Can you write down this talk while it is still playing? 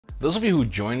Those of you who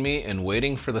joined me in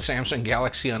waiting for the Samsung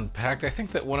Galaxy Unpacked, I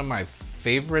think that one of my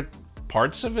favorite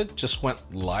parts of it just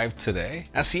went live today.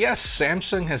 As yes,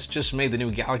 Samsung has just made the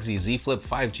new Galaxy Z Flip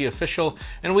 5G official,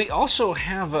 and we also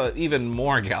have even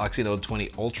more Galaxy Note 20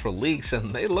 Ultra leaks,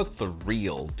 and they look the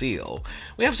real deal.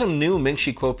 We have some new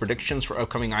Ming-Chi Kuo predictions for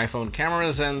upcoming iPhone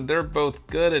cameras, and they're both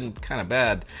good and kind of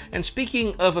bad. And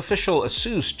speaking of official,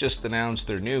 ASUS just announced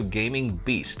their new gaming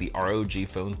beast, the ROG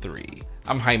Phone 3.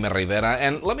 I'm Jaime Rivera,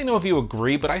 and let me know if you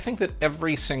agree, but I think that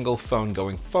every single phone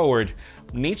going forward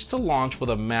needs to launch with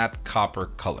a matte copper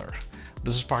color.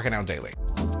 This is Pocketnow Daily.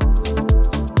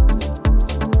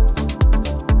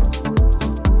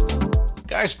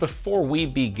 Guys, before we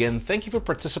begin, thank you for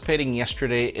participating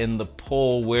yesterday in the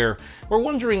poll where we're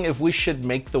wondering if we should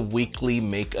make the weekly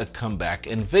make a comeback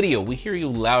in video. We hear you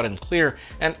loud and clear,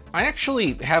 and I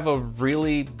actually have a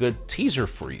really good teaser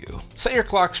for you. Set your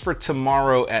clocks for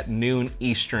tomorrow at noon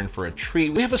Eastern for a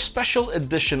treat. We have a special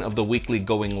edition of the weekly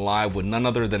going live with none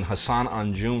other than Hassan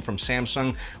Anjum from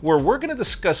Samsung, where we're going to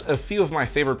discuss a few of my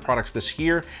favorite products this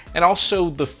year and also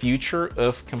the future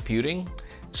of computing.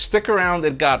 Stick around,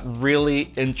 it got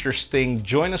really interesting.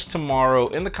 Join us tomorrow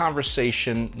in the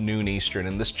conversation, noon Eastern,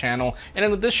 in this channel, and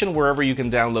in addition, wherever you can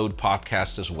download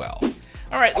podcasts as well.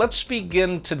 All right, let's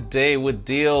begin today with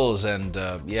deals, and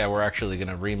yeah, we're actually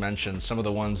gonna re-mention some of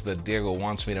the ones that Diego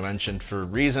wants me to mention for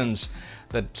reasons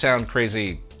that sound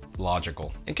crazy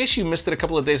logical. In case you missed it a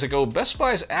couple of days ago, Best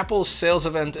Buy's Apple sales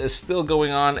event is still going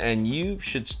on and you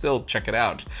should still check it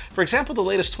out. For example, the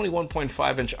latest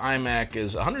 21.5-inch iMac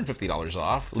is $150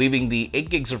 off, leaving the 8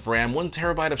 gigs of RAM, 1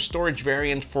 terabyte of storage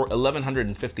variant for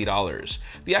 $1,150.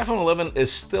 The iPhone 11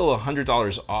 is still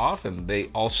 $100 off, and they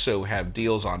also have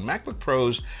deals on MacBook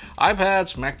Pros,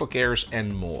 iPads, MacBook Airs,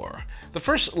 and more. The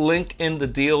first link in the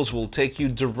deals will take you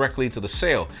directly to the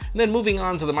sale. And then moving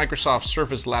on to the Microsoft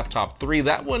Surface Laptop 3,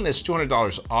 that one is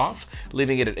 $200 off,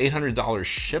 leaving it at $800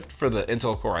 shipped for the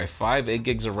Intel Core i5, 8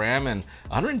 gigs of RAM, and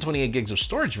 128 gigs of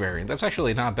storage variant. That's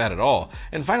actually not bad at all.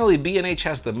 And finally, B&H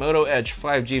has the Moto Edge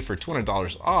 5G for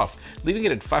 $200 off, leaving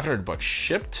it at $500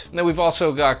 shipped. And then we've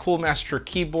also got Cool Master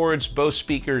keyboards, Bose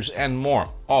speakers, and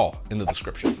more, all in the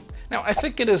description. Now, I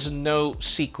think it is no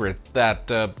secret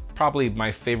that probably my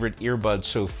favorite earbuds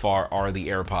so far are the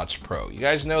AirPods Pro. You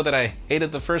guys know that I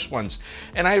hated the first ones,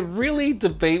 and I really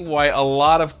debate why a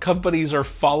lot of companies are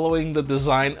following the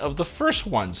design of the first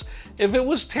ones. If it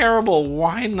was terrible,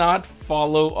 why not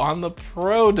follow on the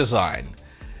Pro design?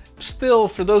 Still,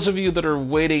 for those of you that are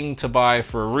waiting to buy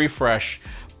for a refresh,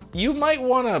 you might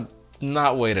want to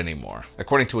not wait anymore.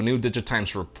 According to a new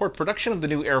DigiTimes report, production of the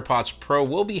new AirPods Pro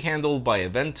will be handled by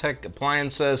Advantech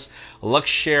Appliances,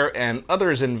 Luxshare, and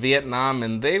others in Vietnam,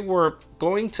 and they were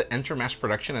going to enter mass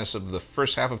production as of the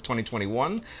first half of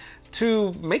 2021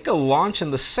 to make a launch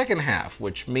in the second half,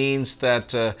 which means that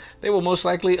they will most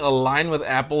likely align with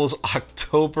Apple's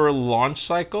October launch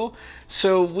cycle.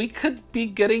 So we could be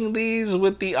getting these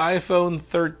with the iPhone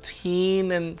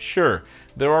 13, and sure,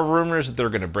 there are rumors that they're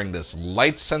going to bring this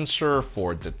light sensor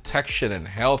for detection and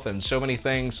health and so many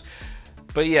things.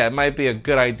 But yeah, it might be a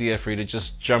good idea for you to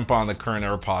just jump on the current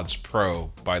AirPods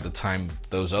Pro by the time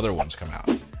those other ones come out.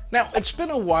 Now, it's been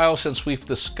a while since we've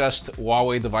discussed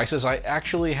Huawei devices. I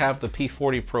actually have the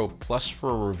P40 Pro Plus for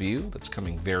a review that's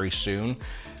coming very soon.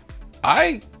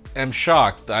 I am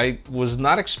shocked. I was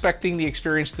not expecting the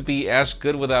experience to be as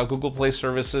good without Google Play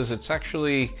services. It's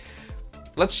actually,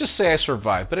 let's just say I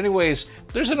survived. But anyways,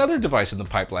 there's another device in the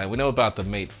pipeline. We know about the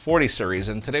Mate 40 series,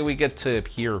 and today we get to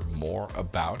hear more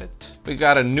about it. We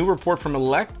got a new report from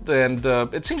Elect, and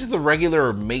it seems that the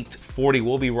regular Mate 40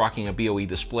 will be rocking a BOE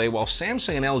display, while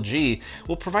Samsung and LG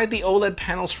will provide the OLED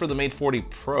panels for the Mate 40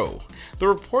 Pro. The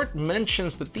report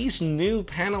mentions that these new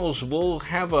panels will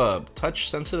have a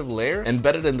touch-sensitive layer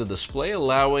embedded in the display,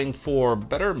 allowing for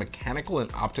better mechanical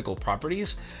and optical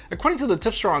properties. According to the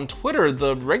tipster on Twitter,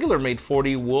 the regular Mate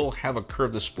 40 will have a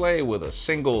curved display with a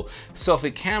single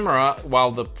selfie camera, while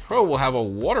the Pro will have a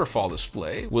waterfall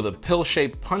display with a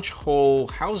pill-shaped punch hole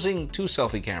housing 2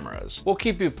 selfie cameras. We'll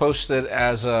keep you posted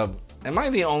as am I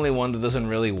the only one that doesn't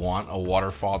really want a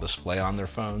waterfall display on their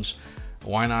phones?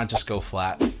 Why not just go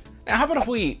flat? Now, how about if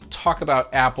we talk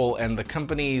about Apple and the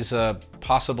company's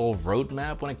possible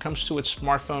roadmap when it comes to its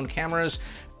smartphone cameras?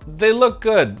 They look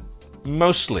good.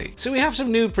 Mostly. So we have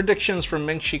some new predictions from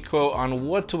Ming-Chi Kuo on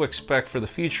what to expect for the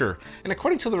future. And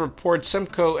according to the report,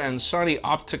 Semco and Sony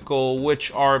Optical,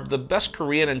 which are the best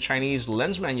Korean and Chinese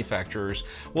lens manufacturers,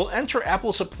 will enter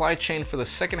Apple's supply chain for the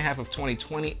second half of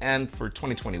 2020 and for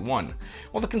 2021.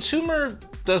 While the consumer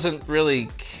doesn't really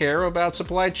care about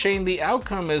supply chain, the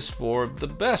outcome is for the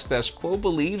best, as Kuo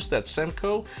believes that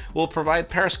Semco will provide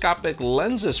periscopic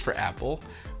lenses for Apple.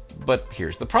 But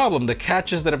here's the problem. The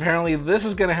catch is that apparently this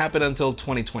is going to happen until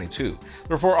 2022.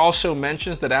 The report also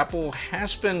mentions that Apple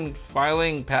has been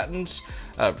filing patents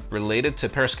related to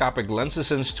periscopic lenses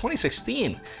since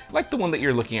 2016, like the one that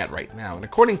you're looking at right now. And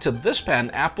according to this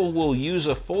patent, Apple will use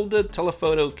a folded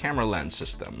telephoto camera lens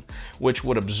system, which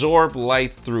would absorb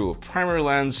light through a primary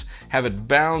lens, have it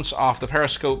bounce off the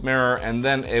periscope mirror, and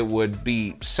then it would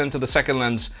be sent to the second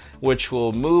lens, which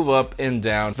will move up and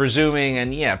down for zooming,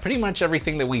 and yeah, pretty much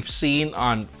everything that we've seen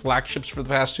on flagships for the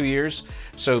past 2 years.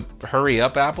 So hurry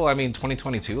up, Apple. I mean,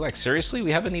 2022, like seriously?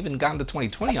 We haven't even gotten to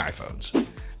 2020 iPhones.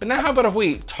 But now how about if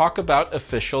we talk about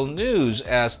official news,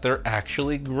 as they're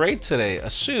actually great today.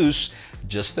 ASUS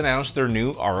just announced their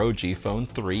new ROG Phone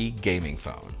 3 gaming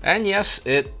phone. And yes,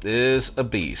 it is a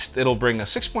beast. It'll bring a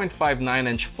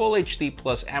 6.59-inch Full HD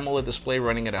Plus AMOLED display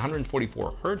running at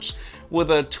 144 Hz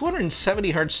with a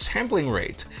 270 Hz sampling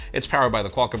rate. It's powered by the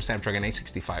Qualcomm Snapdragon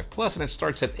 865 Plus, and it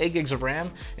starts at 8 gigs of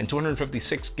RAM and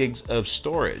 256 gigs of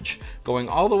storage, going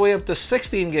all the way up to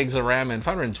 16 gigs of RAM and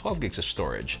 512 gigs of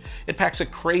storage. It packs a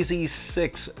crazy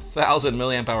 6,000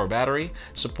 mAh battery,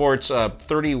 supports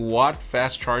 30-watt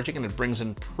fast charging, and it brings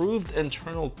improved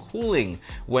internal cooling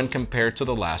when compared to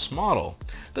the last model.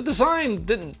 The design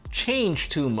didn't change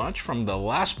too much from the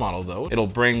last model though. It'll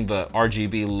bring the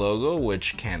RGB logo,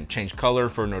 which can change color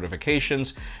for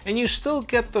notifications, and you still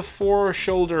get the 4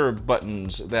 shoulder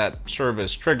buttons that serve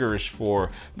as triggers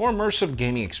for more immersive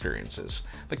gaming experiences.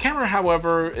 The camera,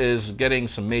 however, is getting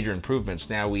some major improvements.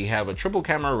 Now we have a triple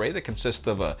camera array that consists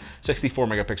of a 64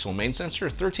 megapixel main sensor,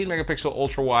 13 megapixel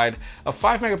ultra wide, a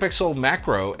 5 megapixel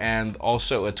macro, and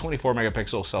also a 24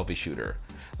 megapixel selfie shooter.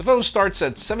 The phone starts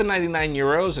at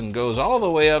 €799 and goes all the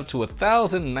way up to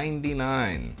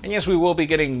 $1,099. And yes, we will be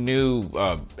getting new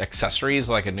accessories,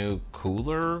 like a new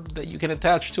cooler that you can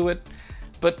attach to it.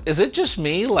 But is it just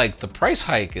me? Like, the price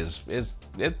hike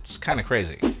it's kind of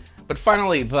crazy. But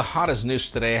finally, the hottest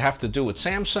news today have to do with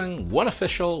Samsung, one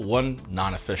official, one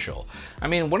non-official. I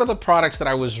mean, one of the products that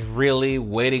I was really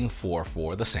waiting for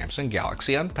the Samsung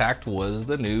Galaxy Unpacked was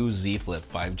the new Z Flip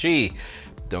 5G.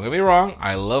 Don't get me wrong,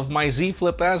 I love my Z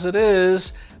Flip as it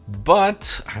is,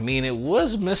 but I mean, it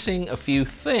was missing a few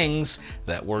things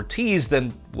that were teased,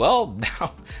 and well,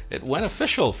 now it went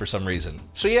official for some reason.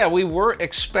 So yeah, we were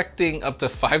expecting up to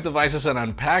 5 devices in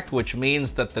Unpacked, which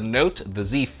means that the Note, the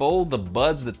Z Fold, the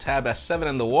Buds, the Tab S7,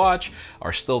 and the Watch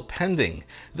are still pending.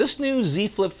 This new Z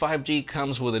Flip 5G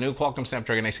comes with a new Qualcomm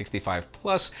Snapdragon 865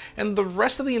 Plus, and the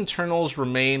rest of the internals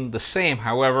remain the same.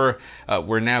 However,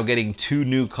 we're now getting 2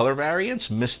 new color variants,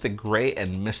 Mystic Gray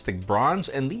and Mystic Bronze,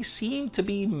 and these seem to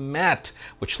be matte,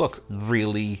 which look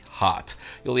really hot.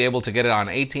 You'll be able to get it on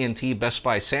AT&T, Best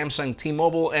Buy, Samsung,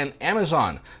 T-Mobile, and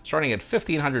Amazon, starting at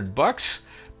 $1,500.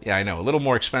 Yeah, I know, a little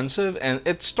more expensive, and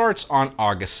it starts on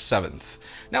August 7th.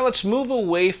 Now let's move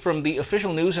away from the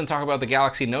official news and talk about the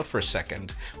Galaxy Note for a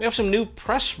second. We have some new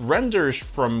press renders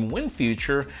from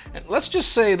WinFuture, and let's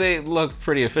just say they look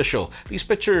pretty official. These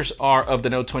pictures are of the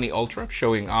Note 20 Ultra,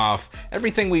 showing off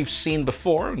everything we've seen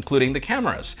before, including the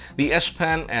cameras, the S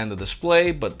Pen, and the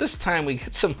display, but this time we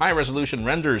get some high-resolution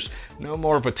renders, no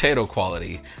more potato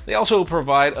quality. They also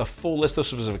provide a full list of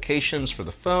specifications for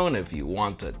the phone if you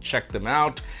want to check them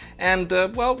out, and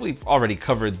well, we've already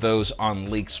covered those on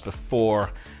leaks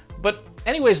before. But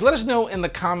anyways, let us know in the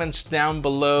comments down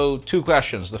below 2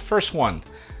 questions. The first one,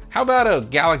 how about a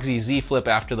Galaxy Z Flip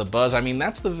after the buzz? I mean,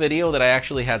 that's the video that I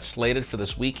actually had slated for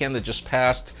this weekend that just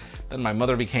passed. Then my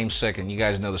mother became sick, and you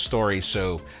guys know the story,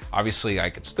 so obviously I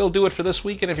could still do it for this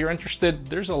weekend if you're interested.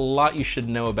 There's a lot you should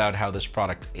know about how this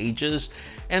product ages.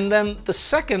 And then the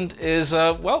second is,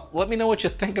 well, let me know what you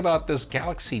think about this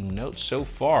Galaxy Note so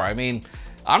far. I mean,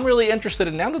 I'm really interested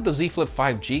in, now that the Z Flip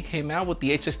 5G came out with the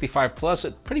 865 Plus,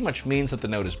 it pretty much means that the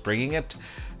Note is bringing it.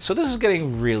 So this is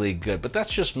getting really good, but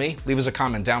that's just me. Leave us a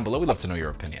comment down below. We'd love to know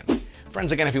your opinion.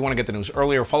 Friends, again, if you want to get the news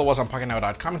earlier, follow us on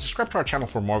Pocketnow.com and subscribe to our channel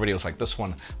for more videos like this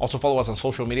one. Also follow us on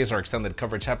social medias. Our extended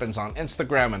coverage happens on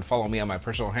Instagram, and follow me on my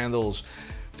personal handles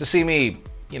to see me,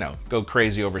 you know, go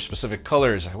crazy over specific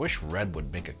colors. I wish red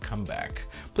would make a comeback.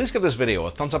 Please give this video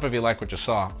a thumbs up if you like what you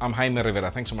saw. I'm Jaime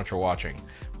Rivera. Thanks so much for watching.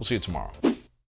 We'll see you tomorrow.